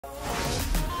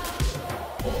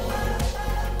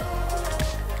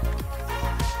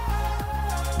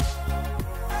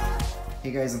Hey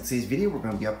guys, in today's video, we're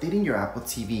going to be updating your Apple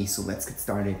TV. So let's get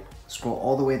started. Scroll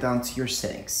all the way down to your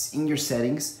settings. In your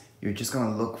settings, you're just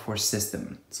going to look for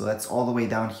system. So that's all the way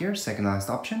down here, second last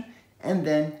option. And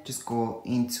then just go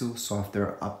into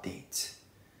software update.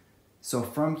 So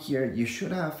from here, you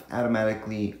should have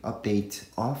automatically update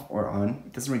off or on.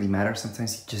 It doesn't really matter.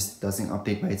 Sometimes it just doesn't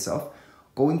update by itself.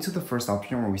 Go into the first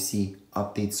option where we see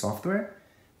update software.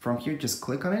 From here, just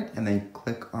click on it and then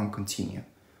click on continue.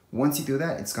 Once you do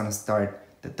that, it's gonna start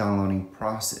the downloading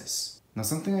process. Now,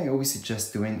 something I always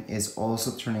suggest doing is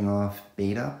also turning off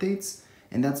beta updates,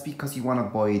 and that's because you wanna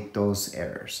avoid those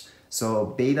errors. So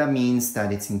beta means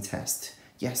that it's in test.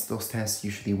 Yes, those tests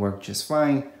usually work just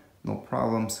fine, no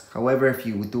problems. However, if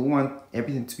you do want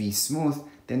everything to be smooth,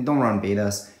 then don't run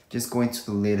betas. Just go into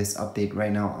the latest update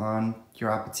right now on your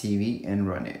Apple TV and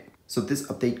run it. So this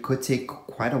update could take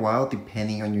quite a while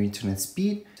depending on your internet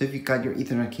speed. So if you got your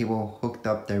Ethernet cable hooked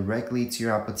up directly to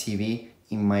your Apple TV,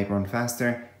 it might run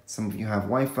faster. Some of you have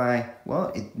Wi-Fi.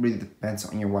 Well, it really depends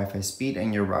on your Wi-Fi speed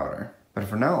and your router. But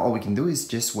for now, all we can do is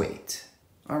just wait.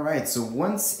 Alright, so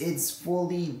once it's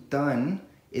fully done,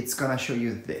 it's gonna show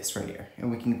you this right here.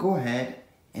 And we can go ahead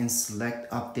and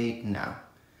select update now.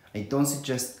 I don't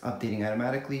suggest updating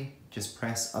automatically. Just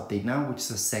press update now, which is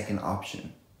the second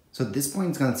option. So at this point,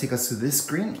 it's gonna take us to this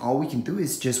screen. All we can do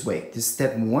is just wait. This is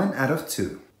step 1 out of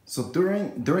 2. So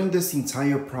during this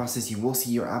entire process, you will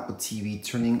see your Apple TV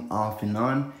turning off and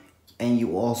on. And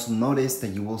you also notice that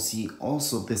you will see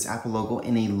also this Apple logo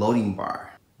in a loading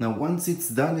bar. Now, once it's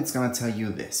done, it's gonna tell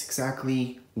you this,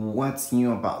 exactly what's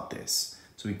new about this.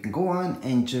 So we can go on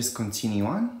and just continue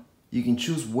on. You can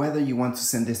choose whether you want to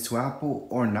send this to Apple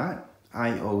or not.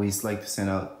 I always like to send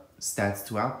out stats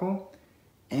to Apple.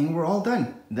 And we're all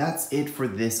done. That's it for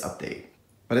this update.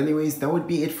 But anyways, that would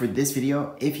be it for this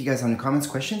video. If you guys have any comments,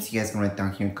 questions, you guys can write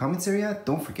down here in the comments area.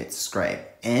 Don't forget to subscribe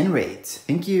and rate.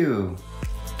 Thank you.